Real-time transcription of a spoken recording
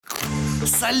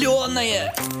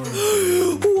Соленое.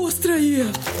 Острое.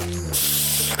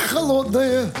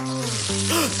 Холодное.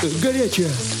 Горячее.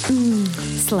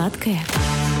 Сладкое.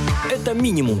 Это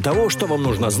минимум того, что вам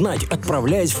нужно знать,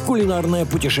 отправляясь в кулинарное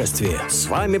путешествие. С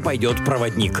вами пойдет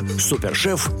проводник,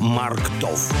 супершеф Марк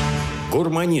Тоф.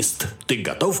 Гурманист, ты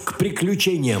готов к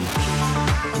приключениям?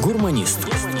 Гурманист.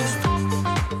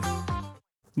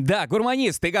 Да,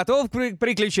 гурманист, ты готов к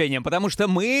приключениям? Потому что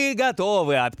мы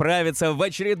готовы отправиться в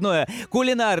очередное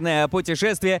кулинарное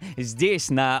путешествие здесь,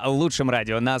 на лучшем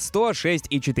радио, на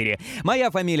 106,4.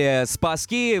 Моя фамилия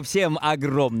Спасский, всем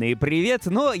огромный привет.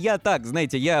 Но я так,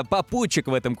 знаете, я попутчик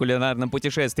в этом кулинарном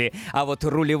путешествии. А вот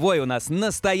рулевой у нас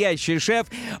настоящий шеф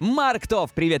Марк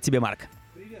Тоф. Привет тебе, Марк.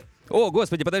 О,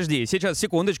 господи, подожди, сейчас,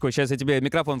 секундочку, сейчас я тебе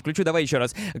микрофон включу, давай еще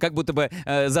раз, как будто бы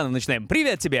заново начинаем.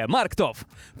 Привет тебе, Марк Тоф.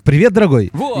 Привет, дорогой.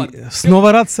 Вот.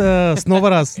 Снова раз,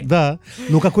 да.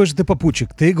 Ну какой же ты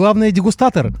попутчик? Ты, главное,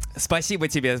 дегустатор. Спасибо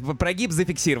тебе, прогиб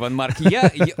зафиксирован, Марк. Я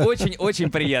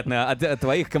очень-очень приятно от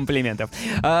твоих комплиментов.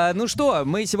 Ну что,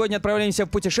 мы сегодня отправляемся в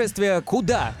путешествие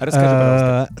куда? Расскажи,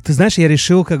 пожалуйста. Ты знаешь, я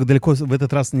решил, как далеко в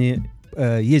этот раз не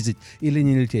ездить или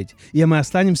не лететь. И мы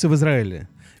останемся в Израиле.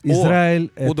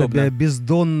 Израиль — это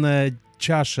бездонная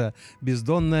чаша,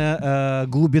 бездонная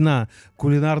глубина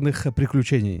кулинарных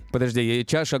приключений. Подожди,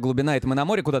 чаша, глубина, это мы на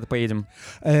море куда-то поедем?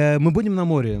 Мы будем на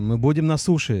море, мы будем на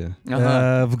суше,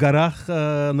 в горах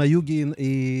на юге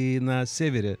и на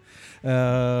севере.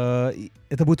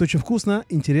 Это будет очень вкусно,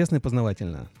 интересно и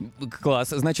познавательно. Класс.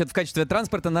 Значит, в качестве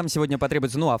транспорта нам сегодня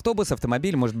потребуется, автобус,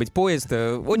 автомобиль, может быть, поезд.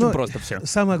 Очень просто все.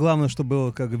 Самое главное, чтобы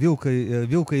было как вилка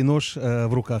и нож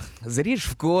в руках. Зришь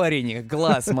в корень.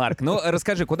 Класс, Марк. Ну,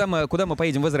 расскажи, куда мы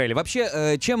поедем в Израиле?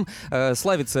 Вообще, чем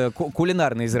славится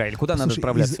кулинарный Израиль? Куда надо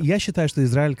отправляться? Я считаю, что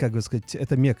Израиль, как бы сказать,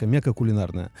 это Мекка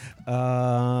кулинарная.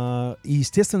 И,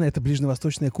 естественно, это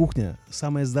ближневосточная кухня.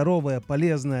 Самая здоровая,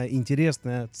 полезная,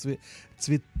 интересная,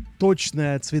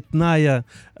 цветочная, цветная.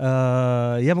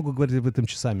 Я могу говорить об этом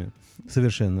часами.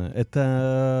 Совершенно.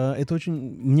 Это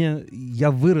очень...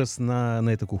 Я вырос на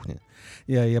этой кухне.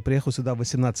 Я приехал сюда в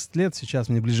 18 лет, сейчас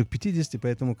мне ближе к 50,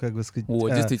 поэтому, как бы сказать...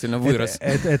 Действительно, вырос.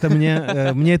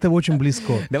 Мне это очень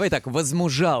близко. Давай так,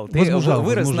 возмужал. Ты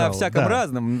вырос на всяком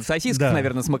разном. Сосисках,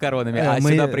 наверное, с макароновыми,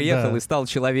 сюда приехал и стал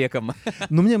человеком.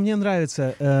 Но мне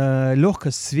нравится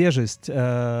легкость, свежесть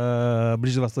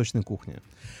ближневосточной кухни.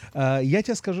 Я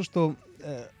тебе скажу, что...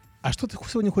 А что ты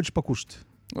сегодня хочешь покушать?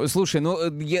 Слушай,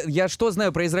 я что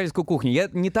знаю про израильскую кухню? Я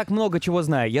не так много чего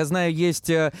знаю. Я знаю, есть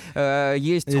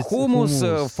хумус,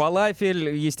 фалафель,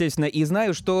 естественно, и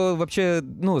знаю, что вообще,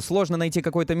 сложно найти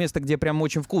какое-то место, где прям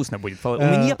очень вкусно будет.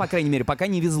 Мне, по крайней мере, пока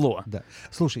не везло. Да.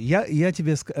 Слушай, я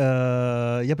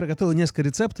приготовил несколько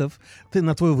рецептов, ты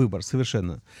на твой выбор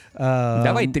совершенно.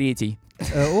 Давай третий.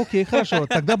 Окей, хорошо.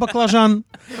 Тогда баклажан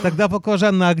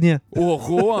на огне.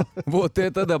 Ого! Вот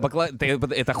это да.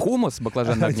 Это хумус,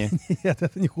 баклажан на огне? Нет,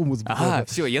 это не хумус.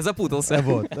 Все, я запутался.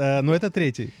 Но это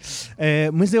третий.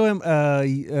 Мы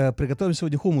приготовим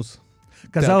сегодня хумус.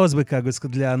 Казалось бы, как бы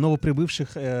для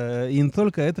новоприбывших и не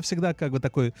только, это всегда как бы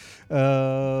такой,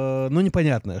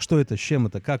 непонятно, что это, с чем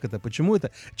это, как это, почему это.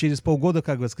 Через полгода,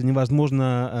 как бы сказать,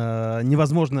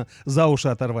 невозможно за уши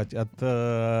оторвать от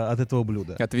этого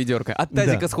блюда. От ведерка, от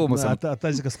тазика с хумусом. От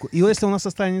тазика с хумусом. И если у нас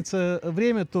останется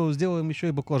время, то сделаем еще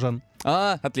и баклажан.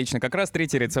 Отлично, как раз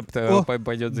третий рецепт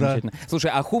пойдет замечательно.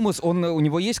 Слушай, а хумус, у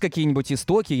него есть какие-нибудь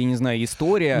истоки, я не знаю,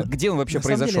 история? Где он вообще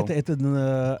произошел? На самом деле, это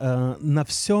на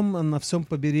всем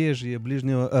побережье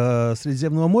ближнего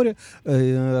Средиземного моря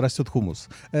растет хумус.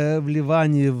 В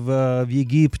Ливане, в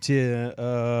Египте,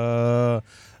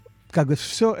 как бы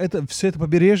все это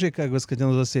побережье, как бы сказать,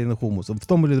 оно засеяно хумусом в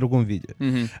том или другом виде.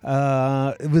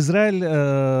 В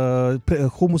Израиль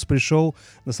хумус пришел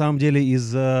на самом деле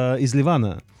из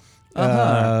Ливана.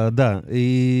 Да,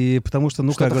 и потому что,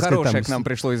 что-то хорошее к нам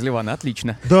пришло из Ливана,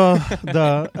 отлично. Да,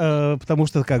 потому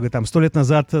что, как бы, 100 лет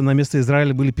назад на место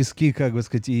Израиля были пески, как бы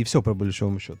сказать, и все, по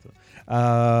большому счету.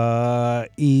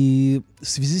 И в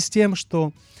связи с тем,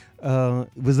 что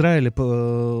в Израиле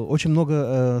очень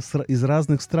много из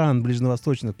разных стран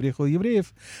ближневосточных приехало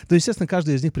евреев, то, естественно,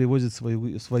 каждый из них привозит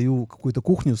свою какую-то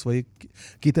кухню, свои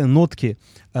какие-то нотки,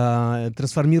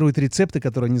 трансформирует рецепты,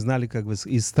 которые они знали как бы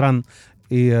из стран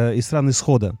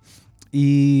исхода.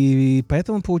 И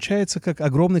поэтому получается как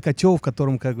огромный котел, в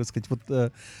котором, как бы сказать,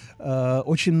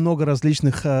 очень много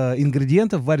различных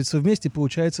ингредиентов варится вместе, и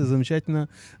получается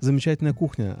замечательная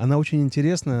кухня. Она очень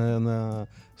интересная, она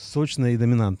сочная и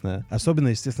доминантная. Особенно,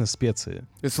 естественно, специи.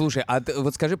 Слушай,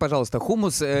 вот скажи, пожалуйста,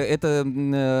 хумус это,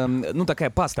 такая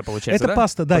паста получается, это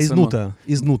паста, да, из нута.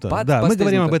 Да, мы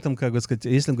говорим об этом, как бы сказать,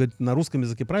 если говорить на русском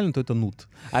языке правильно, то это нут.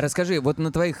 А расскажи, вот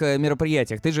на твоих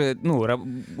мероприятиях, ты же,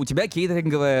 у тебя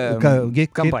кейтеринговая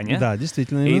компания. Да,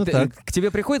 действительно, именно так. К тебе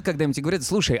приходят когда-нибудь и говорят,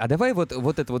 слушай, а давай вот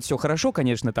это вот все хорошо,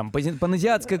 конечно, там,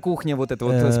 паназиатская кухня, вот это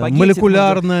вот спагетти.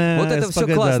 Молекулярная. Вот это все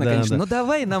классно, да, конечно. да. Но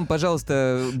давай нам,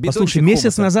 пожалуйста, бидончик Послушай,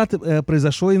 месяц хумуса. назад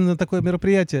произошло именно такое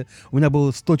мероприятие. У меня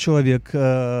было 100 человек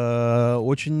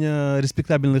очень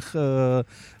респектабельных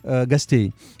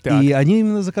гостей. Так. И они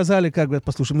именно заказали, как бы,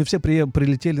 послушай, мы все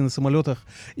прилетели на самолетах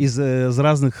из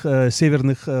разных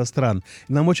северных стран.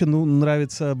 Нам очень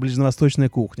нравится ближневосточная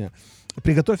кухня.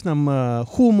 Приготовь нам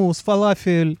хумус,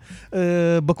 фалафель,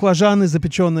 баклажаны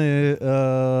запеченные.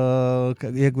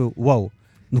 Я говорю, вау.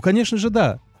 Ну, конечно же,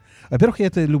 да. Во-первых, я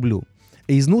это люблю.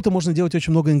 Из нута можно делать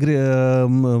очень много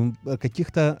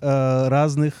каких-то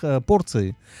разных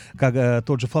порций, как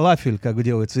тот же фалафель, как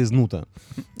делается из нута.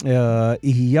 И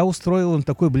я устроил им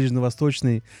такой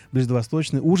ближневосточный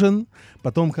ужин,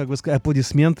 потом, как бы сказать,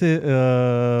 аплодисменты,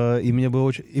 и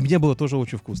мне было тоже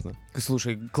очень вкусно.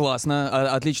 Слушай,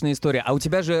 классно, отличная история. А у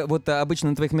тебя же вот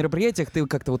обычно на твоих мероприятиях ты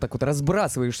как-то вот так вот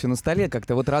разбрасываешь все на столе,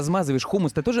 как-то вот размазываешь.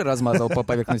 Хумус ты тоже размазал по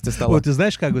поверхности стола? Вот, ты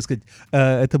знаешь, как бы сказать,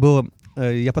 это было...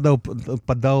 Я подал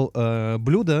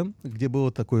блюдо, где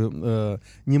было такое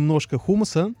немножко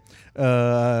хумуса,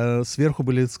 сверху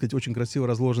были, так сказать, очень красиво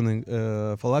разложенный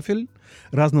фалафель,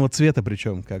 разного цвета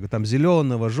причем, как бы там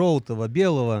зеленого, желтого,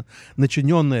 белого,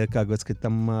 начиненное, как бы сказать,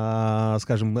 там,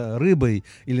 скажем, рыбой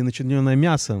или начиненное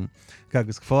мясом. Как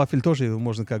бы фалафель тоже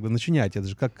можно как бы начинять. Это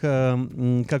же как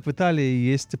в Италии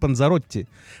есть панзаротти.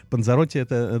 Панзаротти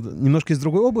это немножко из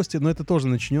другой области, но это тоже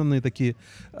начиненные такие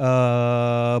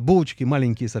булочки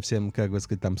маленькие совсем, как бы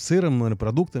сказать, там с сыром,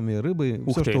 продуктами, рыбой,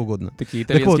 все что угодно. Такие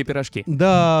итальянские пирожки.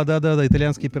 Да,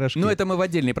 итальянские пирожки. Ну, это мы в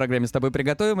отдельной программе с тобой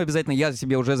приготовим. Обязательно я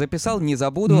себе уже записал, не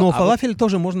забуду. Но фалафель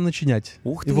тоже можно начинять.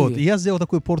 Ух ты! Вот, я сделал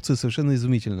такую порцию совершенно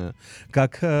изумительную.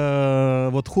 Как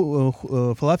фалафель,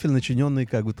 начиненный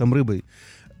как бы там рыбой.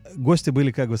 Гости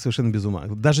были как бы совершенно без ума.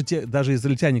 Даже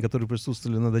израильтяне, которые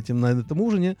присутствовали на этом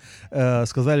ужине,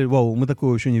 сказали, вау, мы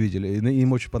такого еще не видели. И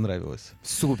им очень понравилось.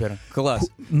 Супер, класс.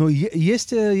 Но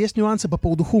есть нюансы по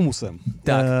поводу хумуса.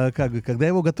 Когда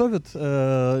его готовят,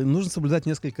 нужно соблюдать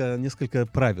несколько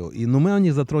правил. Но мы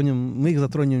их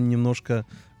затронем немножко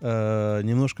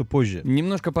позже.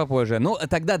 Немножко попозже. Ну,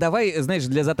 тогда давай, знаешь,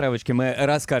 для затравочки мы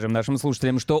расскажем нашим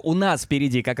слушателям, что у нас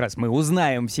впереди как раз мы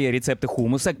узнаем все рецепты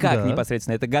хумуса, как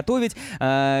непосредственно это готовить,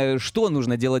 что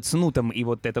нужно делать с нутом, и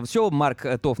вот это все. Марк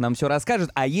Тоф нам все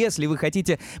расскажет. А если вы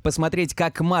хотите посмотреть,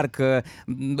 как Марк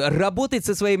работает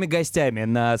со своими гостями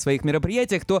на своих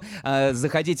мероприятиях, то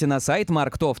заходите на сайт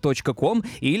marktov.com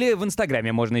или в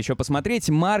Инстаграме можно еще посмотреть.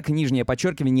 Марк,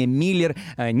 _Миллер,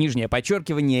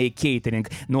 _кейтеринг.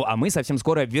 Ну, а мы совсем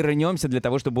скоро вернемся для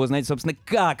того, чтобы узнать, собственно,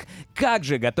 как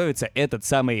же готовится этот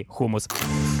самый хумус.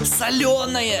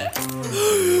 Соленое!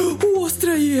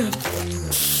 Острое!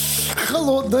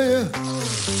 Холодное!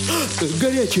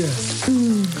 Горячее!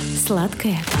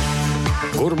 Сладкое.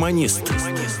 Гурманист.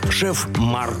 Шеф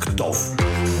Марк Тоф.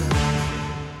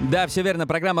 Да, все верно.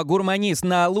 Программа «Гурманист»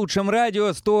 на лучшем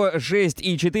радио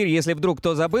 106,4, если вдруг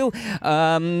кто забыл.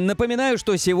 Напоминаю,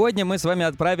 что сегодня мы с вами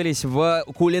отправились в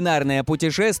кулинарное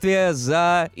путешествие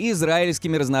за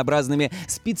израильскими разнообразными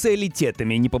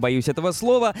специалитетами. Не побоюсь этого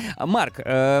слова. Марк,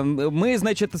 мы,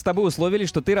 значит, с тобой условились,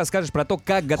 что ты расскажешь про то,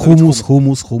 как готовить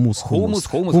Хумус. Хумус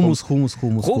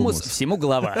всему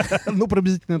голова. Ну,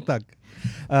 приблизительно так.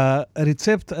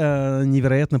 Рецепт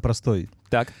невероятно простой.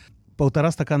 Так.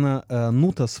 1,5 стакана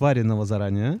нута, сваренного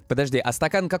заранее. Подожди, а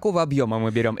стакан какого объема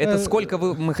мы берем? Это сколько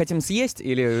мы хотим съесть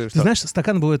или что? Ты знаешь,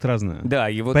 стакан бывает разный. Да,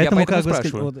 и вот поэтому, я поэтому как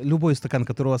спрашиваю. Сказать, любой стакан,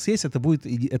 который у вас есть, это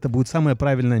будет самая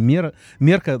правильная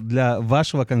мерка для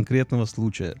вашего конкретного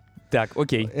случая. Так,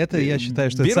 окей. Это я считаю,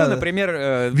 что беру, это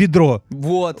например, ведро.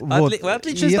 Вот.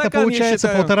 Отличный и стакан, это получается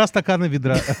я считаю. 1,5 стакана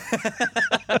ведра.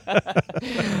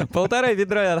 1,5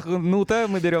 ведра нута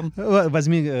мы берем.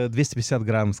 Возьми 250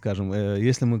 грамм, скажем,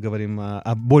 если мы говорим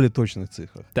о более точных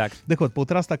цифрах. Так вот,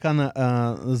 1,5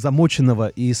 стакана замоченного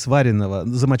и сваренного.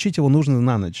 Замочить его нужно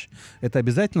на ночь. Это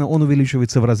обязательно, он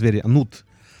увеличивается в размере. Нут.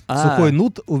 Сухой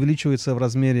нут увеличивается в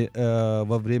размере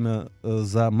во время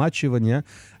замачивания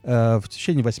в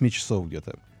течение 8 часов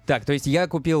где-то. Так, то есть я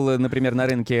купил, например, на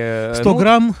рынке... 100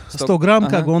 грамм, 100 грамм,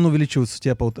 Ага. как бы он увеличивается у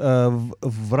тебя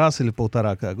в раз или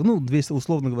полтора, как бы. 200,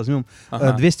 условно возьмем,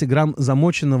 Ага. 200 грамм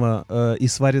замоченного и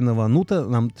сваренного нута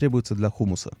нам требуется для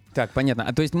хумуса. Так, понятно.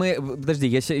 А то есть подожди,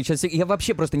 я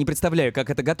вообще просто не представляю, как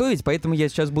это готовить, поэтому я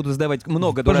сейчас буду задавать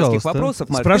много дурацких Пожалуйста. вопросов.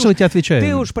 Марк, Спрашивайте, отвечаем.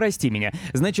 Ты уж прости меня.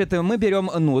 Значит, мы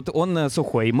берем нут, он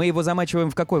сухой, мы его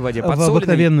замачиваем в какой воде? В Подсоленной?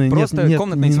 обыкновенной, Просто нет,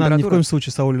 комнатная не надо, ни в температура? коем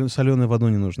случае соленой воду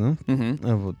не нужно. Мгм.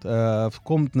 Вот. В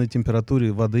комнатной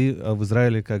температуре воды в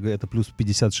Израиле как бы это плюс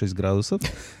 56 градусов.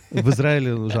 В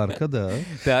Израиле жарко, да.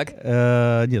 Так.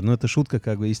 Нет, это шутка,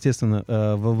 как бы. Естественно,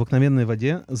 в обыкновенной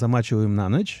воде замачиваем на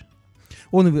ночь.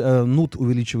 Нут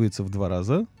увеличивается в 2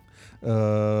 раза.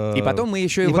 И потом мы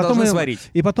еще и его потом должны мы- сварить.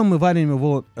 И потом мы варим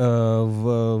его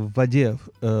в воде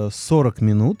 40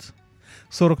 минут.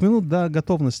 40 минут до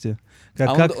готовности.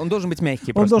 Он должен быть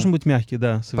мягкий Он просто. должен быть мягкий,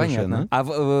 да, Понятно. совершенно. А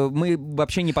мы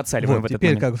вообще не подсаливаем Вот, в этот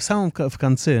теперь, момент. в самом в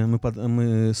конце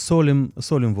мы солим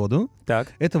воду.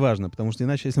 Так. Это важно, потому что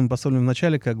иначе, если мы посолим в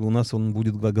начале, как бы у нас он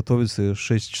будет готовиться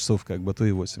 6 часов, как бы, а то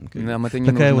и 8. как бы. Нам это не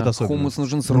Такая нужно. вот особенность. Хумус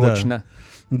нужен срочно.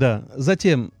 Да.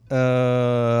 Затем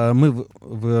мы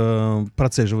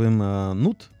процеживаем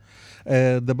нут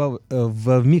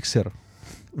в миксер.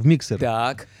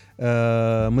 Так.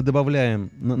 Мы добавляем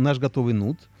наш готовый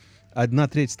нут,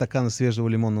 1/3 стакана свежего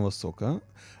лимонного сока,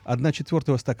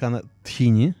 1/4 стакана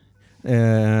тхини,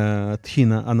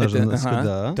 тхина, она же, Ага.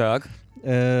 да. Так.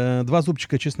 2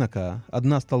 зубчика чеснока,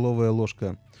 1 столовая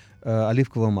ложка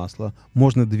оливкового масла,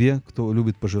 можно 2, кто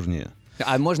любит пожирнее.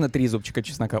 А можно 3 зубчика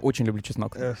чеснока? Очень люблю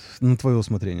чеснок. На твое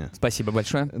усмотрение. Спасибо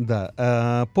большое.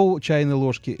 Да. Пол чайной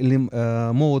ложки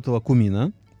молотого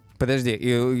кумина. Подожди,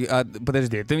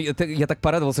 я так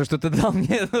порадовался, что ты дал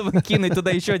мне кинуть туда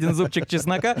еще один зубчик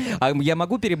чеснока. А я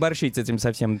могу переборщить с этим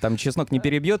совсем? Там чеснок не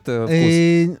перебьет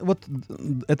вкус? Вот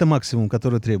это максимум,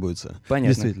 который требуется.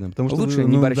 Понятно. Действительно. Потому что Лучше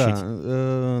не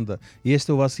борщить. Да.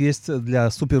 Если у вас есть для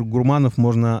супергурманов,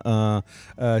 можно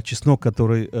чеснок,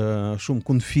 который шум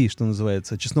кунфи, что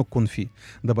называется, чеснок кунфи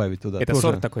добавить туда. Это тоже.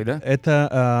 сорт такой, да?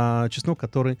 Это чеснок,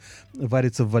 который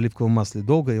варится в оливковом масле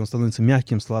долго, и он становится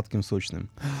мягким, сладким, сочным.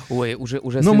 Ой, уже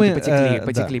Но мы,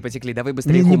 потекли. Давай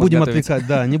быстрее Не хумус будем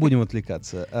готовить. не будем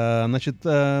отвлекаться. Значит,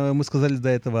 мы сказали до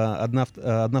этого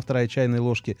 1/2 чайной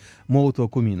ложки молотого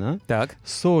кумина, Так.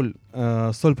 соль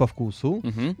по вкусу,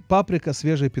 Мгм. паприка,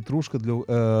 свежая петрушка,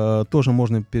 тоже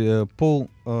можно пол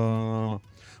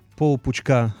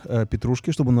пучка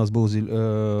петрушки, чтобы у нас был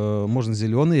можно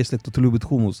зеленый, если кто-то любит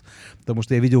хумус. Потому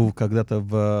что я видел когда-то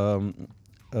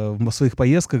в своих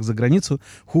поездках за границу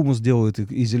хумус делают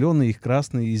и зеленый, и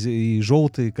красный, и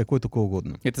желтый, какой только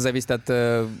угодно. Это зависит от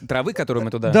травы, которую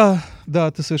мы туда...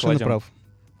 Да, ты совершенно кладем. прав.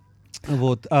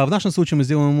 Вот. А в нашем случае мы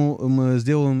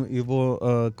сделаем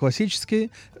его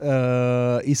классический,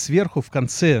 и сверху в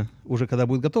конце, уже когда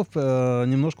будет готов,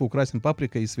 немножко украсим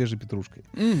паприкой и свежей петрушкой.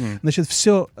 Мгм. Значит,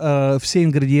 все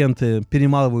ингредиенты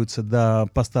перемалываются до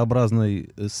пастообразной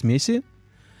смеси,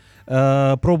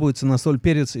 пробуется на соль,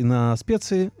 перец и на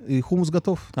специи, и хумус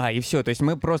готов. И все. То есть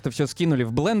мы просто все скинули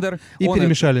в блендер. И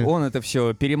перемешали. Он это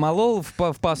все перемолол в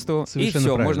пасту. Совершенно и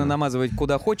все. правильно. Можно намазывать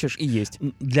куда хочешь и есть.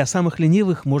 Для самых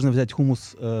ленивых можно взять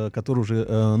хумус, который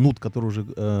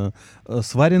уже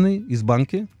сваренный из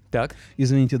банки. Так.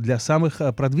 Извините, для самых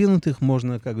продвинутых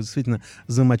можно как бы действительно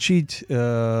замочить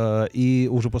и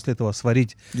уже после этого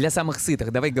сварить. Для самых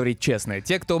сытых, давай говорить честно.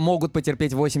 Те, кто могут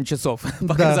потерпеть 8 часов,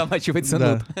 пока Да, замачивается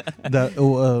да, нут. да,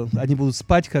 они будут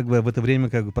спать, как бы в это время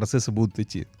как бы процессы будут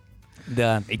идти.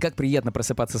 Да, и как приятно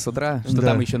просыпаться с утра, что Да.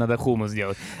 там еще надо хумус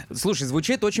делать. Слушай,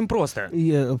 звучит очень просто. И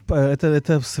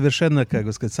это совершенно, как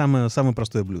бы сказать, самое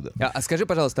простое блюдо. А скажи,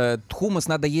 пожалуйста, хумус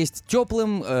надо есть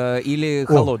теплым или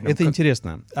холодным? Это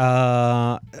интересно.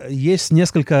 Есть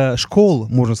несколько школ,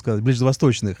 можно сказать,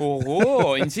 ближневосточных.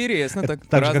 Ого, интересно, так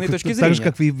Так же, разные как, точки так же,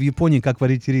 зрения. как в Японии, как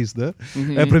варить рис, да?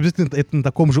 Мгм. Приблизительно это на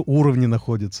таком же уровне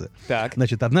находится. Так.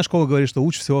 Значит, одна школа говорит, что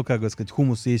лучше всего, как бы сказать,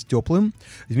 хумус есть теплым,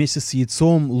 вместе с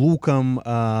яйцом, луком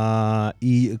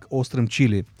и острым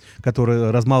чили, который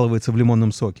размалывается в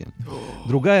лимонном соке.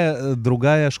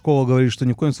 Другая школа говорит, что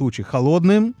ни в коем случае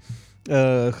холодным,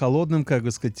 как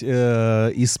бы сказать,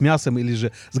 и с мясом или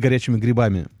же с горячими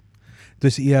грибами. То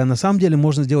есть на самом деле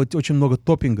можно сделать очень много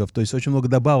топпингов, то есть очень много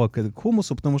добавок к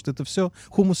хумусу, потому что это все,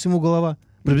 хумус всему голова.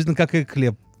 Приблизительно как и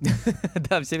хлеб.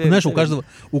 Да, все верно. Знаешь, все верно.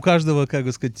 у каждого, как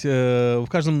бы сказать, в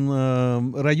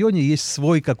каждом районе есть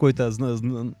свой какой-то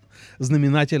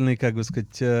знаменательный, как бы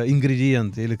сказать,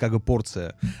 ингредиент или как бы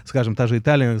порция. Скажем, та же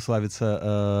Италия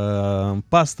славится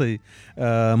пастой,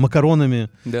 макаронами.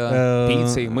 Да,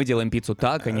 пиццей. Мы делаем пиццу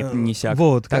так, а не сяк.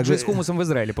 Вот, так же и с хумусом в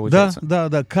Израиле получается.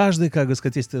 Да. Каждый, как бы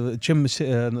сказать, чем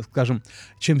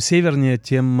севернее,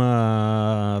 тем,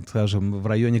 скажем, в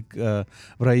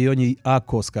районе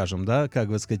Ако, скажем, да, как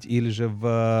бы сказать, или же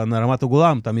на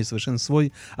Рамат-Агулам, там есть совершенно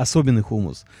свой особенный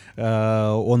хумус.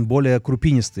 Он более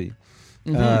крупинистый.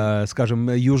 Скажем,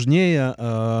 южнее,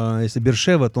 если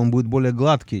Бершева, то он будет более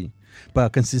гладкий по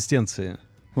консистенции.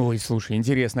 Ой, слушай,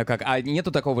 интересно как. А нету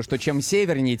такого, что чем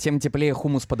севернее, тем теплее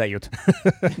хумус подают?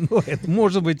 Ну, это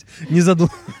может быть,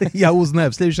 я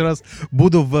узнаю. В следующий раз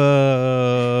буду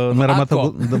в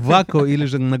Ако или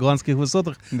же на Голландских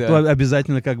высотах, то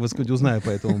обязательно, как бы сказать, узнаю по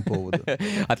этому поводу.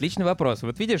 Отличный вопрос.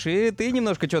 Вот видишь, и ты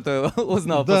немножко что-то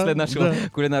узнал после нашего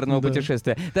кулинарного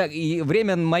путешествия. Так, и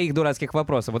время моих дурацких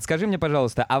вопросов. Вот скажи мне,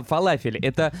 пожалуйста, а фалафель,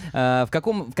 это в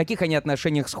каких они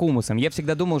отношениях с хумусом? Я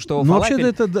всегда думал, что фалафель... Ну,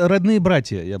 вообще-то это родные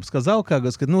братья. Я бы сказал, как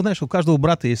бы сказать, ну, знаешь, у каждого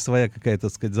брата есть своя какая-то,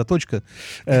 так сказать, заточка,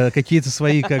 какие-то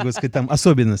свои, как бы сказать, там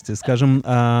особенности. Скажем,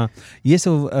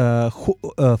 если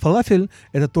фалафель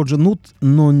 — это тот же нут,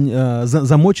 но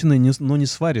замоченный, но не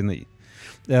сваренный.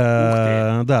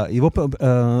 Да, его,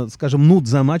 скажем, нут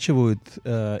замачивают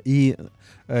и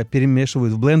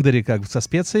перемешивают в блендере как бы со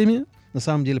специями, на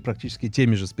самом деле практически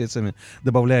теми же специями,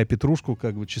 добавляя петрушку,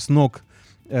 как бы чеснок,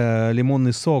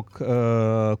 лимонный сок,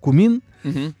 кумин.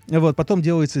 Вот, потом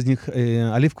делается из них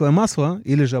оливковое масло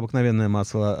или же обыкновенное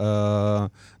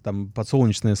масло, там,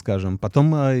 подсолнечное, скажем.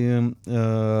 Потом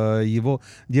его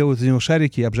делают из него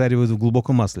шарики и обжаривают в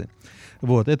глубоком масле.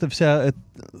 Вот, это вся...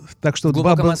 так что в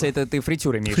глубоком масле это ты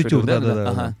фритюр имеешь в виду, да?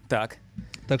 Да. Так.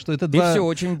 Так что это и все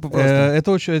очень просто.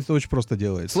 Это очень просто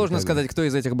делается. Сложно сказать, кто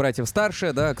из этих братьев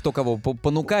старше, да, кто кого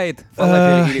понукает,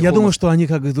 фалафель или хумус. Я думаю, что они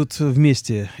как идут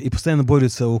вместе и постоянно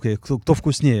борются, кто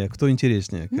вкуснее, кто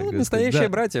интереснее. Ну, настоящие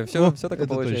братья, все так и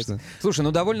получается. Точно. Слушай,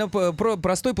 ну довольно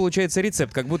простой получается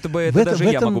рецепт, как будто бы это даже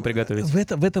я могу приготовить.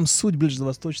 В этом суть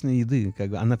ближневосточной еды. Как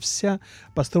бы. Она вся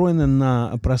построена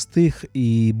на простых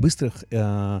и быстрых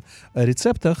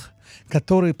рецептах,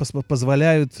 которые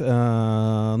позволяют,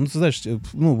 ну, ты знаешь,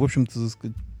 ну, в общем-то,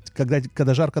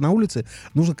 когда жарко на улице,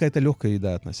 нужна какая-то легкая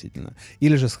еда относительно.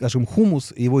 Или же, скажем,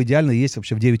 хумус, его идеально есть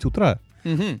вообще в 9 утра.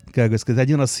 Как бы сказать,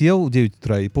 один раз съел в 9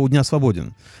 утра и полдня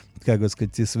свободен. Как бы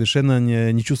сказать, ты совершенно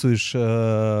не чувствуешь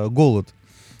голод.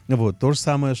 Вот. То же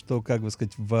самое, что, как бы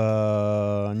сказать,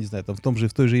 не знаю, там,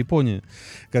 в той же Японии,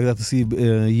 когда ты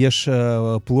ешь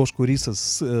плошку риса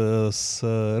с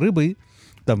рыбой,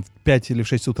 там, в 5 или в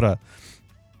 6 утра,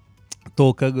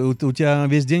 то как, у тебя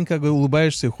весь день как бы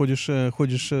улыбаешься и ходишь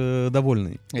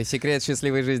довольный. Секрет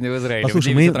счастливой жизни в Израиле.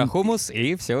 Послушай, в 9 утра хумус,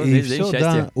 и все, весь день счастье.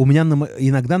 Да. У меня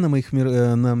иногда на моих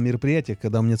мероприятиях,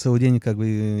 когда у меня целый день, как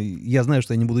бы, я знаю,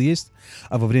 что я не буду есть,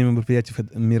 а во время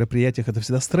мероприятий это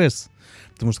всегда стресс.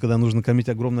 Потому что когда нужно кормить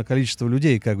огромное количество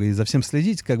людей, как бы, и за всем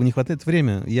следить, как бы не хватает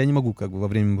времени. Я не могу, как бы, во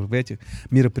время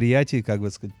мероприятий, как бы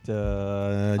сказать...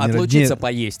 отлучиться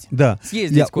поесть. Да.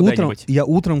 Съездить куда-нибудь. Я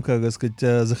утром, как бы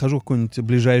сказать, захожу в какую-нибудь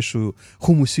ближайшую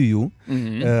хумусию,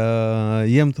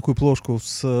 ем такую плошку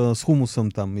с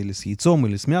хумусом, там, или с яйцом,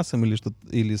 или с мясом,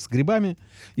 или с грибами,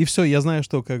 и все, я знаю,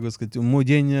 что, как бы сказать, мой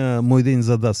день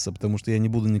задастся, потому что я не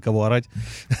буду никого орать.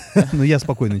 Но я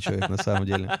спокойный человек, на самом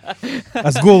деле.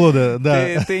 А с голода, да.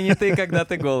 Ты не ты, когда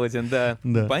ты голоден, да.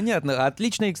 Понятно.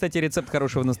 Отличный, кстати, рецепт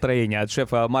хорошего настроения от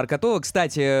шефа Марка Това.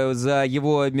 Кстати, за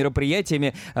его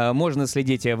мероприятиями можно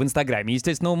следить в Инстаграме.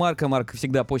 Естественно, у Марка. Марк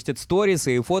всегда постит сторис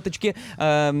и фоточки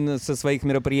со своих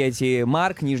мероприятий.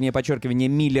 Марк, _,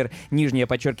 Миллер,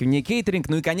 _, кейтеринг.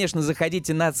 Ну и, конечно,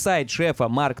 заходите на сайт шефа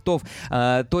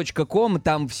marktov.com.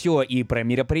 Там все и про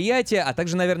мероприятия, а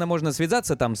также, наверное, можно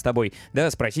связаться там с тобой,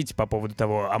 да, спросить по поводу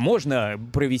того, а можно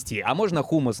провести, а можно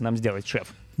хумус нам сделать, шеф?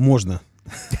 Можно.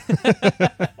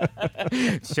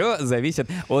 Все зависит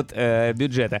от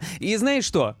бюджета. И знаешь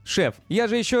что, шеф, я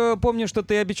же еще помню, что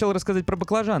ты обещал рассказать про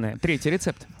баклажаны. 3-й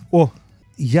рецепт.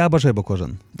 Я обожаю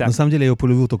баклажан. Так. На самом деле я его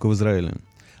полюбил только в Израиле.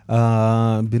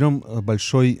 Берем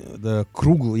большой,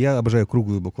 круглый, я обожаю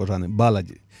круглые баклажаны,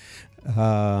 балади.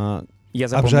 Я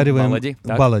запомнил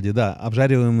балади, да.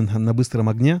 Обжариваем на быстром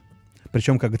огне,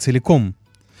 причем как бы целиком.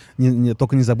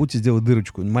 Только не забудьте сделать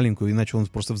дырочку маленькую, иначе он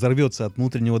просто взорвется от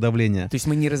внутреннего давления. То есть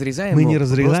мы не разрезаем его? Мы не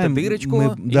разрезаем. Просто дырочку,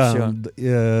 и все.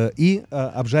 И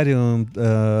обжариваем,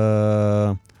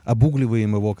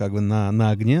 обугливаем его как бы на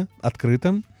огне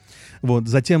открытом. Вот.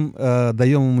 Затем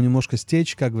даем ему немножко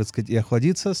стечь, как бы сказать, и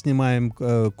охладиться, снимаем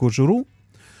кожуру,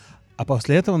 а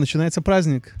после этого начинается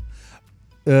праздник.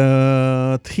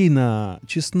 тхина,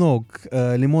 чеснок,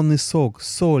 лимонный сок,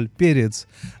 соль, перец,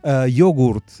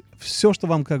 йогурт. Все, что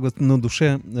вам как бы на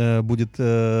душе будет...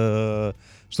 Что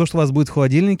у вас будет в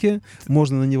холодильнике,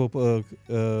 можно на него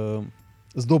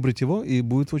сдобрить его, и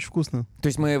будет очень вкусно. То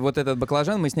есть мы вот этот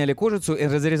баклажан, мы сняли кожицу, и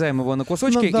разрезаем его на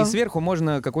кусочки, да. и сверху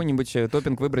можно какой-нибудь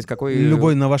топпинг выбрать, какой...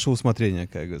 Любой на ваше усмотрение,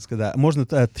 как говорится. Да. Можно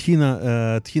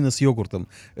тхина с йогуртом.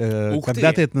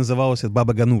 Когда-то это называлось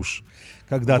баба гануш.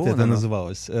 Когда-то это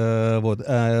называлось.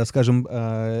 Скажем,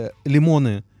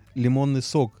 лимонный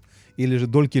сок, или же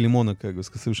дольки лимона, как бы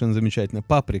сказать, совершенно замечательно.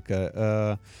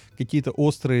 Паприка, какие-то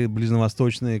острые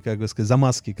ближневосточные, как бы сказать,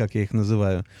 замазки, как я их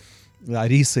называю.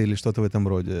 Риса или что-то в этом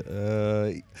роде.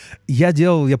 Я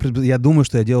думаю,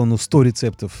 что я делал 100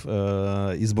 рецептов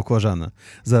из баклажана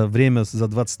за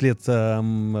 20 лет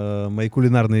моей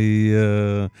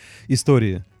кулинарной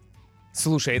истории.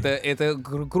 Слушай, это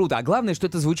круто. А главное, что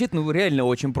это звучит, реально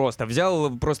очень просто. Взял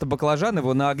просто баклажан,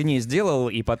 его на огне сделал,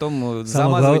 и потом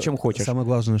замазывай чем хочешь. Самое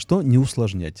главное, что не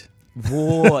усложнять.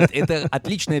 Вот, это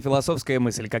отличная философская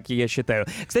мысль, как я считаю.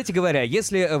 Кстати говоря,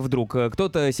 если вдруг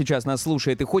кто-то сейчас нас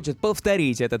слушает и хочет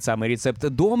повторить этот самый рецепт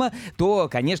дома, то,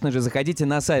 конечно же, заходите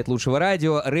на сайт лучшего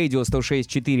радио,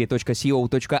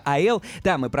 radio1064.co.il.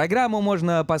 Там и программу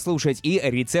можно послушать, и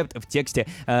рецепт в тексте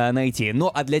найти.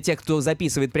 Ну, а для тех, кто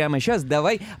записывает прямо сейчас,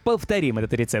 давай повторим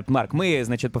этот рецепт. Марк, мы,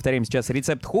 значит, повторим сейчас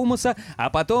рецепт хумуса, а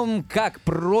потом, как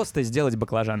просто сделать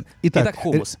баклажан. Итак,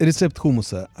 хумус. Рецепт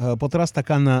хумуса. 1,5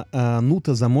 стакана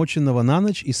нута, замоченного на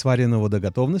ночь и сваренного до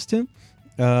готовности,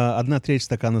 1/3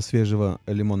 стакана свежего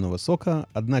лимонного сока,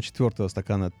 1/4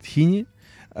 стакана тхини,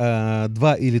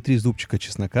 2 или 3 зубчика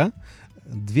чеснока,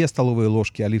 2 столовые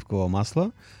ложки оливкового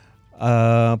масла,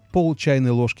 пол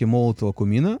чайной ложки молотого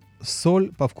кумина,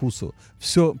 соль по вкусу.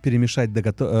 Все перемешать,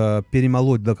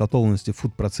 перемолоть до готовности в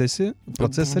фуд-процессоре.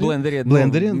 В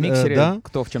блендере, миксере, да.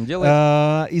 Кто в чем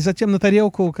делает. И затем на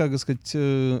тарелку, как сказать,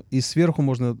 и сверху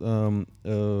можно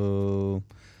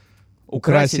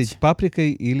украсить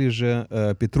паприкой или же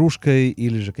петрушкой,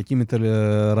 или же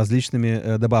какими-то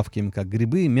различными добавками, как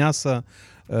грибы, мясо,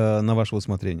 на ваше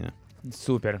усмотрение.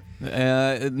 Супер.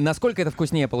 Насколько это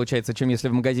вкуснее получается, чем если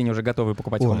в магазине уже готовы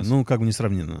покупать хумус? Как бы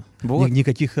несравненно. Вот.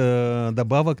 Никаких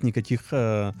добавок, никаких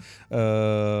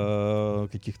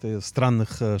каких-то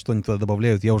странных, что они туда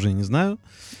добавляют, я уже не знаю.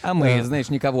 А мы, знаешь,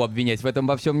 никого обвинять в этом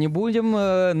во всем не будем,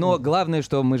 но главное,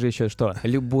 что мы же еще что?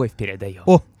 Любовь передаем.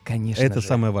 Конечно. Это же,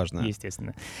 самое важное.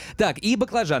 Естественно. Так, и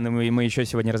баклажаны мы еще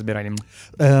сегодня разбирали.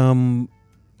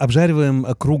 Обжариваем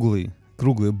круглый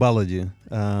балади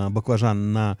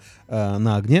баклажан на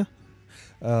огне,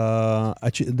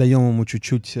 даем ему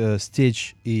чуть-чуть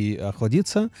стечь и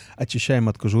охладиться, очищаем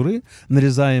от кожуры,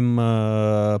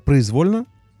 нарезаем произвольно,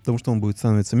 потому что он будет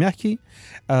становиться мягкий,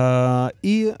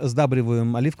 и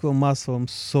сдабриваем оливковым маслом,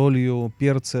 солью,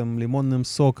 перцем, лимонным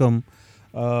соком,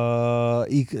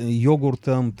 и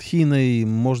йогуртом, тхиной,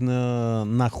 можно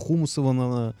на хумус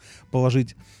его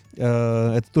положить,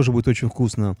 это тоже будет очень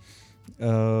вкусно.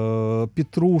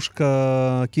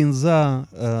 Петрушка, кинза,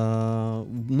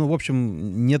 в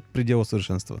общем, нет предела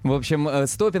совершенства. В общем,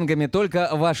 с топпингами только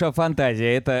ваша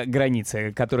фантазия. Это границы,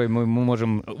 в которые мы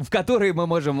можем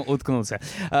уткнуться.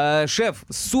 Шеф,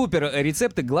 супер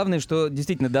рецепты. Главное, что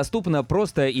действительно доступно,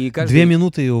 просто и каждый... 2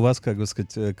 минуты, и у вас, как бы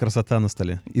сказать, красота на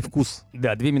столе. И вкус.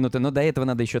 Да, 2 минуты, но до этого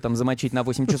надо еще там замочить на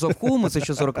 8 часов хумус,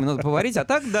 еще 40 минут поварить, а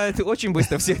так, да, это очень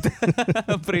быстро все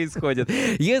это происходит.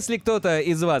 Если кто-то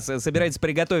из вас собирается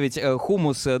приготовить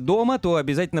хумус дома, то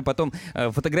обязательно потом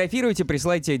фотографируйте,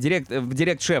 присылайте в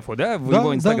директ шефу, да, в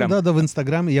его Инстаграм. Да, в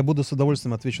Инстаграме. Я буду с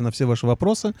удовольствием отвечу на все ваши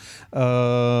вопросы.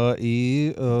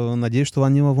 И надеюсь, что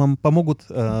они вам помогут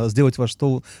сделать ваш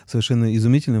стол совершенно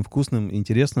изумительным, вкусным,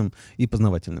 интересным и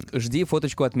познавательным. Жди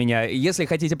фоточку от меня. Если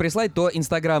хотите прислать, то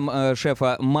Инстаграм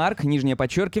шефа Марк,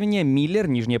 _, Миллер,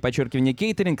 _,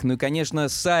 кейтеринг, ну и, конечно,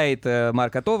 сайт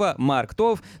Марка Това,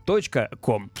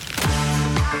 marktov.com.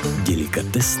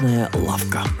 Деликатесная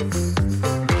лавка.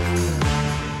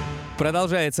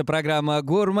 Продолжается программа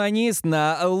 «Гурманист»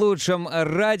 на лучшем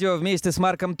радио вместе с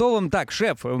Марком Товым. Так,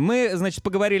 шеф, мы, значит,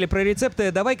 поговорили про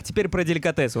рецепты, давай-ка теперь про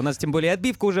деликатесы. У нас тем более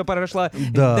отбивка уже прошла.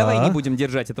 Да. Давай не будем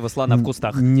держать этого слона в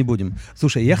кустах. Не будем.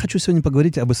 Слушай, я хочу сегодня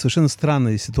поговорить об совершенно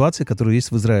странной ситуации, которая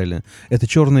есть в Израиле. Это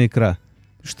черная икра.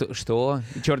 Что?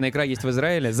 Черная икра есть в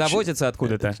Израиле? Завозится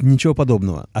откуда-то? Ничего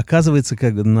подобного. Оказывается,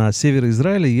 как на севере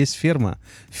Израиля есть фирма,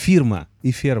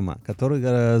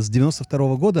 которая с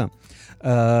 92 года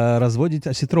разводит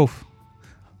осетров.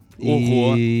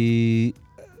 Ого! И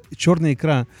черная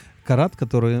икра карат,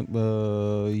 который,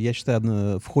 я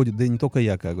считаю, входит, да и не только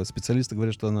я, как бы, специалисты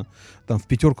говорят, что она там в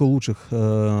 5 лучших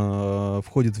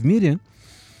входит в мире.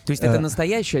 То есть это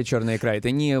настоящая черная икра,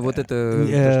 это не вот это, то,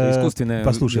 что искусственное.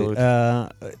 Послушай, делают.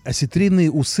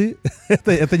 осетринные усы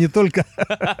это не только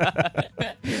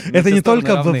это не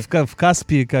только в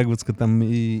Каспии, как бы сказать, там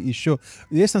и еще.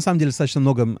 Есть на самом деле достаточно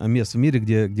много мест в мире,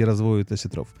 где разводят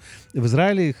осетров. В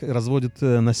Израиле их разводят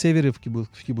на севере, в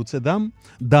кибуце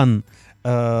Дан,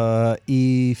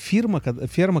 и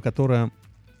ферма, которая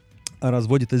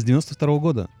разводит с 92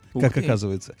 года. Как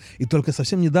оказывается. И только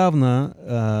совсем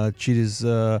недавно, через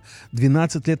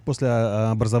 12 лет после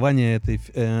образования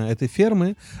этой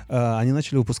фермы, они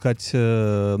начали выпускать,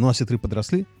 осетры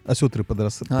подросли.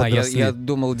 Я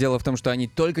думал, дело в том, что они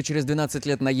только через 12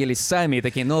 лет наелись сами и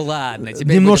такие, ну ладно,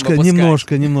 теперь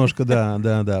Немножко,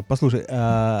 да. Послушай,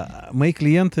 мои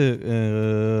клиенты,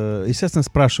 естественно,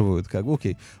 спрашивают,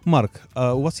 окей, Марк,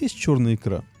 а у вас есть черная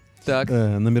икра? Так.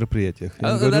 На мероприятиях.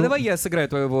 Давай я сыграю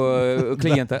твоего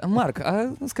клиента. Марк,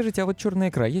 скажите, а вот черная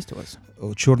икра есть у вас?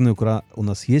 Черная икра у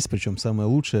нас есть, причем самая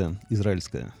лучшая,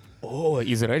 израильская. О,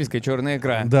 израильская черная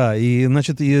икра. Да, и,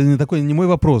 значит, не мой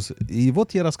вопрос. И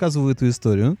вот я рассказываю эту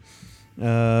историю.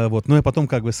 Но я потом,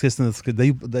 естественно,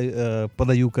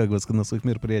 подаю, на своих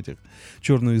мероприятиях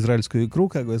черную израильскую икру,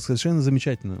 совершенно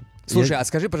замечательную. Слушай, а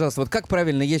скажи, пожалуйста, вот как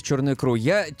правильно есть черную икру?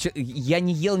 Я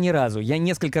не ел ни разу. Я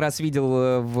несколько раз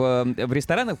видел в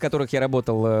ресторанах, в которых я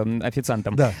работал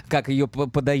официциантом, как ее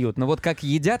подают. Но вот как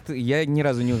едят, я ни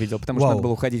разу не увидел, потому что надо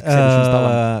было уходить к следующим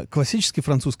столам. Классический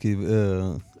французский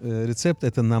рецепт —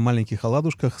 это на маленьких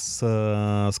оладушках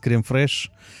с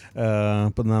крем-фреш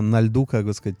на льду,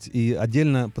 и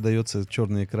отдельно подается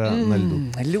черная икра на льду.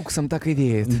 Люксом так и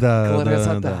веет.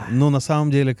 Да. Но на самом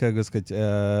деле,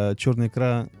 черная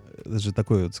икра — это же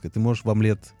такое, ты можешь в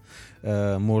омлет,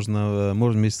 можно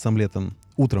вместе с омлетом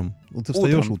утром. Ты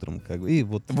встаешь утром, и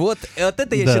вот. Вот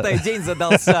это, я считаю, день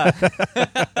задался.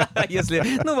 Если,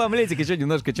 в омлетик еще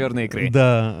немножко черной икры.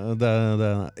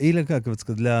 Да. Или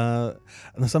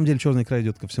на самом деле черная икра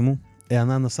идет ко всему, и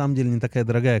она на самом деле не такая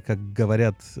дорогая, как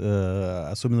говорят,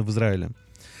 особенно в Израиле.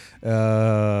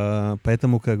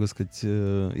 Поэтому,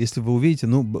 если вы увидите,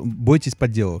 бойтесь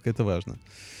подделок, это важно.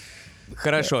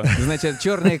 Хорошо, значит,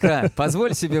 черная икра.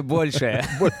 Позволь себе больше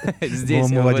здесь,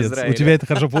 молодец. в Израиле. У тебя это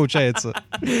хорошо получается.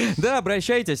 Да,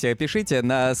 обращайтесь, пишите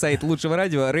на сайт лучшего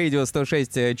радио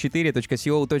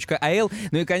radio1064.co.il.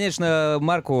 Ну и, конечно,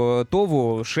 Марку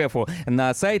Тову, шефу,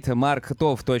 на сайт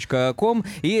marktov.com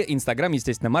и Инстаграм,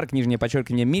 естественно, Марк,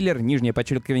 _Миллер,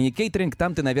 _Кейтеринг.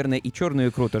 Там ты, наверное, и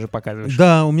черную икру тоже показываешь.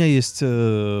 Да, у меня есть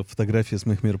фотографии с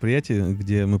моих мероприятий,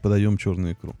 где мы подаем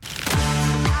черную икру.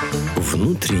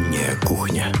 Внутренняя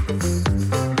кухня.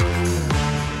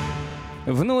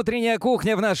 Внутренняя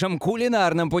кухня в нашем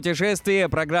кулинарном путешествии.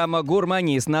 Программа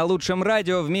 «Гурманист» на лучшем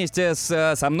радио вместе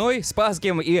со мной,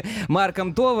 Спасским и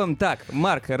Марком Товым. Так,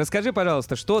 Марк, расскажи,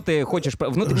 пожалуйста, что ты хочешь...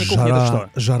 Внутренняя кухня — это что?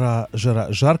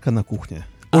 Жарко на кухне.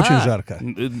 Очень жарко.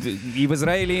 И в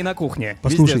Израиле, и на кухне.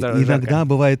 Послушай, иногда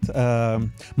бывает...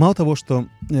 мало того, что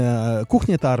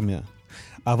кухня — это армия,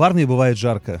 а в армии бывает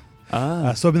жарко.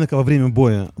 Особенно во время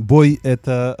боя. Бой —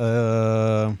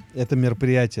 это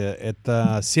мероприятие,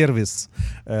 это сервис.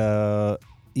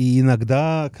 И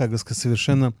иногда,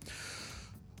 совершенно...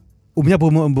 У меня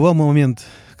был момент,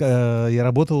 я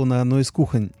работал на одной из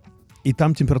кухонь, и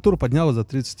там температура поднялась до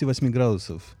 38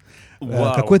 градусов.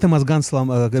 Какой-то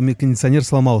кондиционер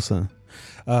сломался.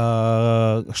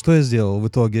 Что я сделал в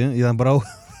итоге? Я набрал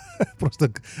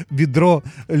просто ведро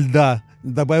льда,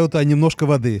 добавил туда немножко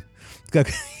воды.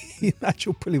 И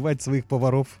начал поливать своих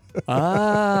поваров.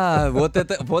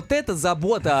 Вот это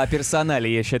забота о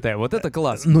персонале, я считаю. Вот это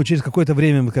класс. Через какое-то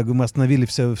время мы остановили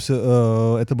все.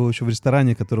 Это было еще в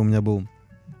ресторане, который у меня был.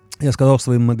 Я сказал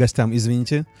своим гостям: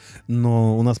 извините,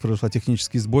 но у нас произошел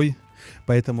технический сбой.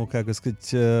 Поэтому,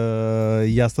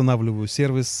 я останавливаю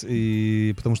сервис,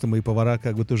 потому что мои повара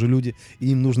тоже люди,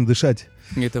 и им нужно дышать.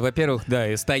 Это, во-первых, да,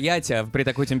 и стоять, а при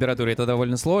такой температуре это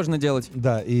довольно сложно делать.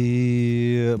 Да,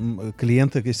 и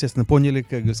клиенты, естественно, поняли,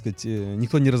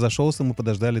 никто не разошелся, мы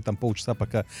подождали там полчаса,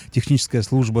 пока техническая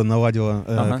служба наладила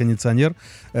кондиционер,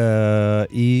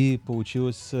 и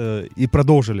получилось, и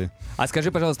продолжили. А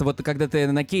скажи, пожалуйста, вот когда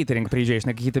ты на кейтеринг приезжаешь,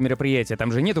 на какие-то мероприятия,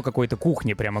 там же нету какой-то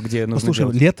кухни прямо, где нужно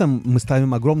делать? Летом мы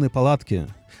ставим огромные палатки,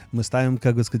 мы ставим,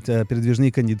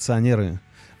 передвижные кондиционеры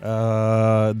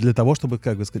для того, чтобы,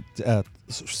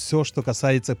 все, что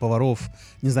касается поваров,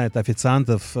 не знаю,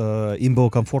 официантов, им было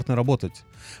комфортно работать.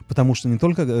 Потому что не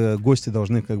только гости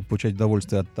должны получать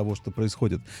удовольствие от того, что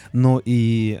происходит, но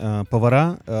и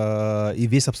повара, и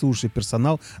весь обслуживающий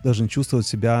персонал должен чувствовать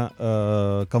себя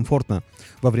комфортно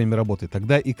во время работы.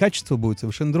 Тогда и качество будет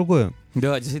совершенно другое.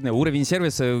 Да, действительно, уровень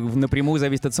сервиса напрямую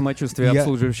зависит от самочувствия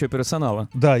обслуживающего персонала.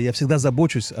 Да, я всегда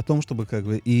забочусь о том, чтобы как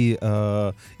бы и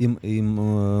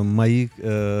мои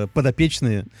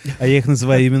подопечные, а я их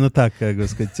называю именно так, как бы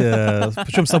сказать,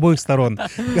 причем с обоих сторон.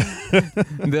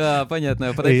 Да,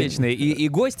 понятно, подопечные. И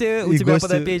гости у тебя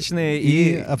подопечные,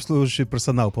 и обслуживающий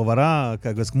персонал, повара,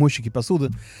 как бы мойщики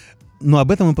посуды. Но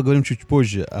об этом мы поговорим чуть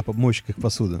позже, о мойщиках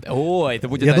посуды. О, это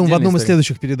будет Я думаю, в одном из история.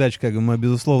 следующих передач как бы, мы,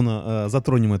 безусловно,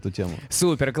 затронем эту тему.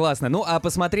 Супер, классно. Ну, а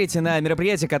посмотреть на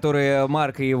мероприятия, которые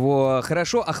Марк и его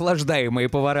хорошо охлаждаемые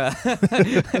повара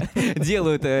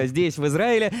делают здесь, в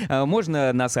Израиле,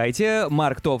 можно на сайте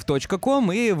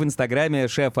marktov.com и в инстаграме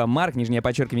шефа Марк,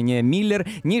 _Миллер,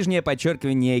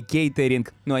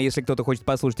 _кейтеринг. Ну, а если кто-то хочет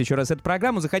послушать еще раз эту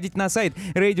программу, заходите на сайт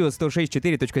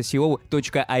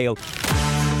radio1064.co.il.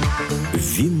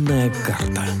 Винная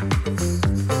карта.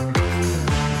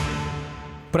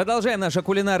 Продолжаем наше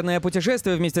кулинарное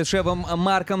путешествие вместе с шефом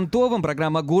Марком Товым.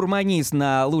 Программа «Гурманист»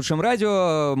 на Лучшем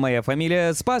радио. Моя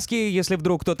фамилия Спасский, если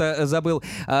вдруг кто-то забыл.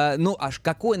 Ну, аж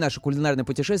какое наше кулинарное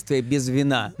путешествие без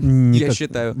вина, я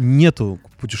считаю. Нету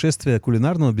путешествия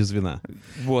кулинарного без вина.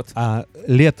 Вот. А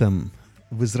летом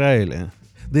в Израиле,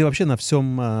 да и вообще на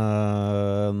всем,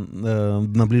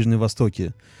 на Ближнем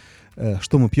Востоке,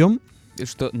 что мы пьем?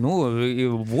 Что, ну, и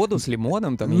воду с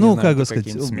лимоном, там, я ну, не знаю, как бы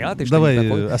сказать, с мятой, давай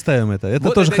что-нибудь такое. оставим это. Это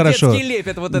вот тоже это хорошо. детский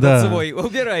лепет вот да. этот свой,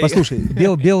 убирай. Послушай,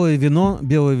 белое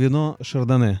вино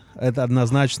шардоне. Это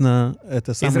однозначно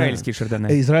это самое... Израильский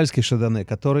шардоне. Израильский шардоне,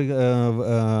 который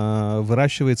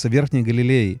выращивается в Верхней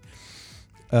Галилее.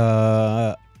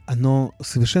 Оно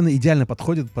совершенно идеально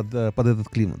подходит под этот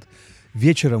климат.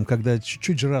 Вечером, когда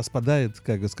чуть-чуть жара спадает,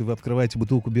 как вы открываете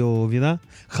бутылку белого вина,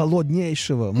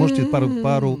 холоднейшего, можете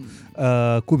пару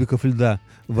кубиков льда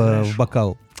в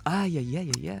бокал.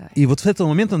 Ай-яй-яй-яй. И вот с этого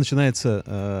момента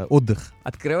начинается отдых.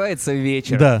 Открывается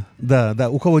вечер. Да.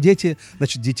 У кого дети,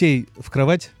 значит, детей в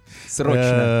кровать.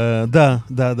 Срочно. Да.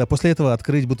 После этого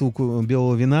открыть бутылку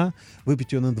белого вина,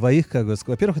 выпить ее на двоих, как бы.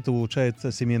 Во-первых, это улучшает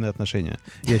семейные отношения,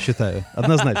 я считаю.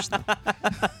 Однозначно.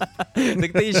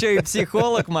 Так ты еще и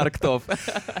психолог, Марк Тов.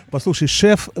 Послушай,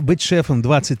 быть шефом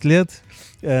 20 лет,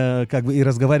 как бы и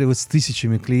разговаривать с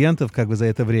тысячами клиентов, как бы за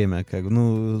это время, как бы,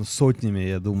 ну, сотнями,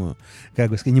 я думаю. Как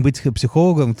бы сказать, не быть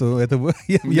психологом, то это бы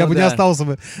я бы не остался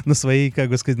бы на своей, как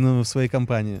бы сказать, в своей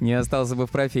компании. Не остался бы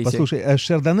в профессии. Послушай,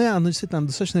 шардоне, оно действительно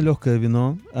достаточно легкое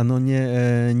вино, оно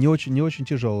не очень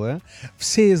тяжелое.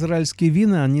 Все израильские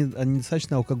вина, они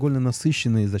достаточно алкогольно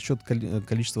насыщенные за счет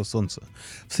количества солнца.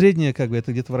 В среднее, как бы,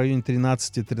 это где-то в районе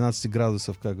 13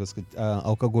 градусов, как бы сказать,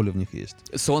 алкоголя в них есть.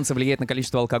 Солнце влияет на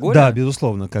количество алкоголя? Да,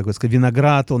 безусловно. Как бы сказать,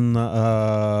 виноград, он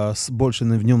больше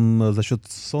в нем за счет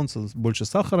солнца больше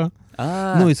сахара,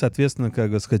 ну и, соответственно,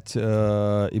 как бы сказать,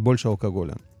 и больше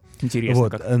алкоголя. Интересно.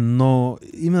 Вот. Но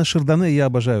именно шардоне я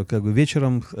обожаю. Как бы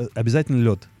вечером обязательно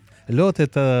лед. Лед —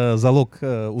 это залог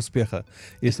успеха.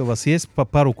 Если у вас есть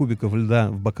пару кубиков льда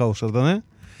в бокал шардоне,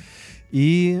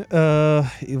 и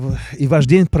ваш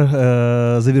день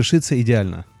завершится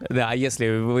идеально. Да, а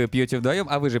если вы пьете вдвоем,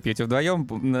 а вы же пьете вдвоем,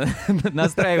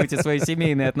 настраиваете свои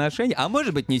семейные отношения, а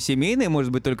может быть не семейные,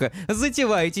 может быть только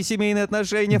затеваете семейные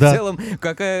отношения. Да. В целом,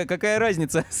 какая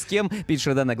разница, с кем пить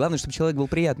шардоне? Главное, чтобы человек был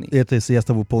приятный. Это я с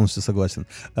тобой полностью согласен.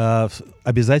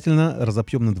 Обязательно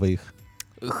разопьем на двоих.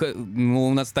 Ну,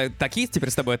 у нас такие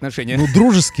теперь с тобой отношения. Ну,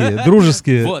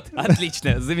 дружеские. Вот,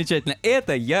 отлично, замечательно.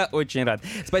 Это я очень рад.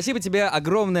 Спасибо тебе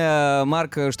огромное,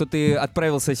 Марк, что ты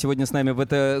отправился сегодня с нами в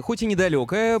это, хоть и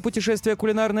недалекое путешествие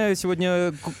кулинарное.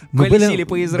 Сегодня колесили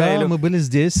по Израилю. Да, мы были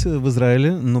здесь, в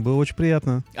Израиле, но было очень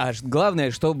приятно. А главное,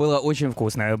 что было очень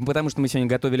вкусно, потому что мы сегодня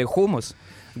готовили хумус.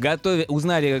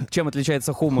 Узнали, чем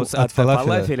отличается хумус от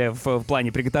фалафеля в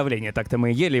плане приготовления. Так-то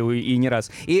мы ели и не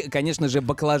раз. И, конечно же,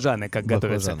 баклажаны, как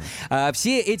готовятся.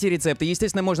 Все эти рецепты,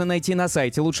 естественно, можно найти на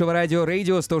сайте Лучшего радио,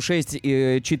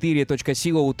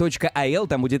 radio1064.co.il.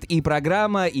 Там будет и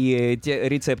программа, и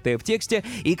рецепты в тексте.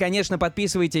 И, конечно,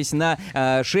 подписывайтесь на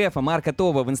шефа Марка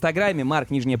Това в Инстаграме. Марк,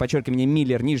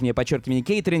 _Миллер,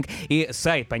 _кейтеринг. И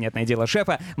сайт, понятное дело,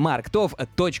 шефа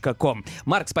marktov.com.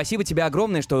 Марк, спасибо тебе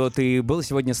огромное, что ты был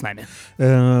сегодня с нами.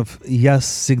 Я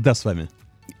всегда с вами.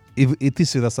 И ты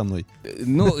всегда со мной.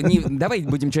 Ну, давай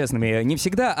будем честными. Не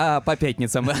всегда, а по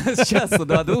пятницам. С часу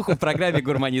до 2 в программе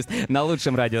 «Гурманист» на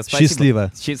Лучшем радио.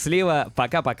 Спасибо. Счастливо.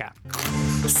 Пока-пока.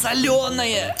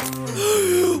 Соленое!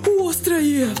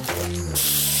 Острое!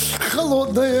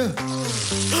 Холодное!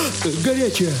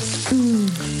 Горячее!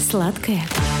 Сладкое.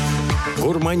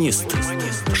 Гурманист.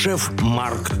 Шеф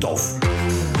Марк Тов.